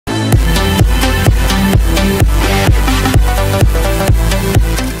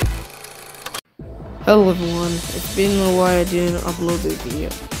Hello everyone, it's been a while I didn't upload this video.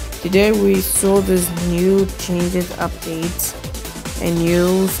 Today we saw this new changes, updates, a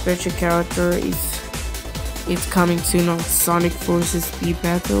new special character is coming soon on Sonic vs. Speed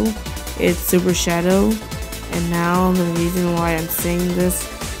Battle. It's Super Shadow, and now the reason why I'm saying this,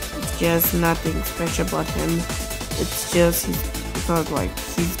 it's just nothing special about him. It's just because like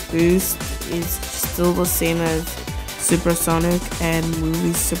his boost is still the same as Supersonic and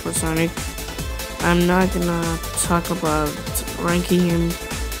movie Supersonic. I'm not gonna talk about ranking him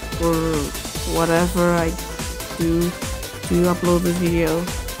or whatever I do to upload this video,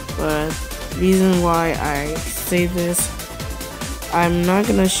 but reason why I say this, I'm not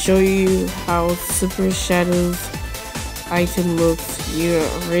gonna show you how Super Shadow's item looks. You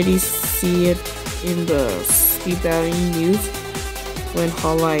already see it in the speed battling news when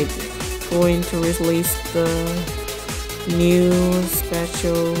Highlight going to release the new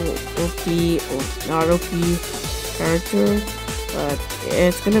special OP or not OP character, but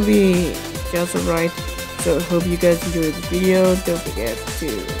it's gonna be just alright. So hope you guys enjoyed the video. Don't forget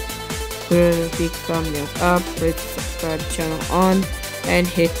to put a big thumbs up, hit the subscribe channel on, and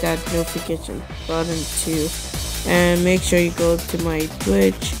hit that notification button too. And make sure you go to my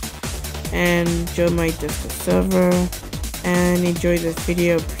Twitch and join my Discord server and enjoy this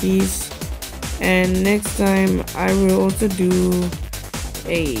video, please. And next time I will also do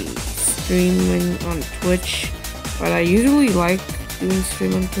a streaming on Twitch, but I usually like doing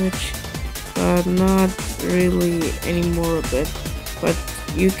stream on Twitch, but not really anymore a bit. But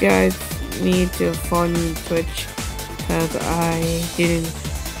you guys need to follow me on Twitch, because I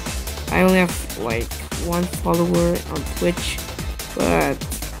only have like 1 follower on Twitch, but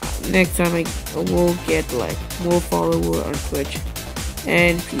next time I will get like more follower on Twitch.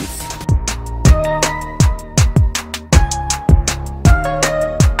 And peace.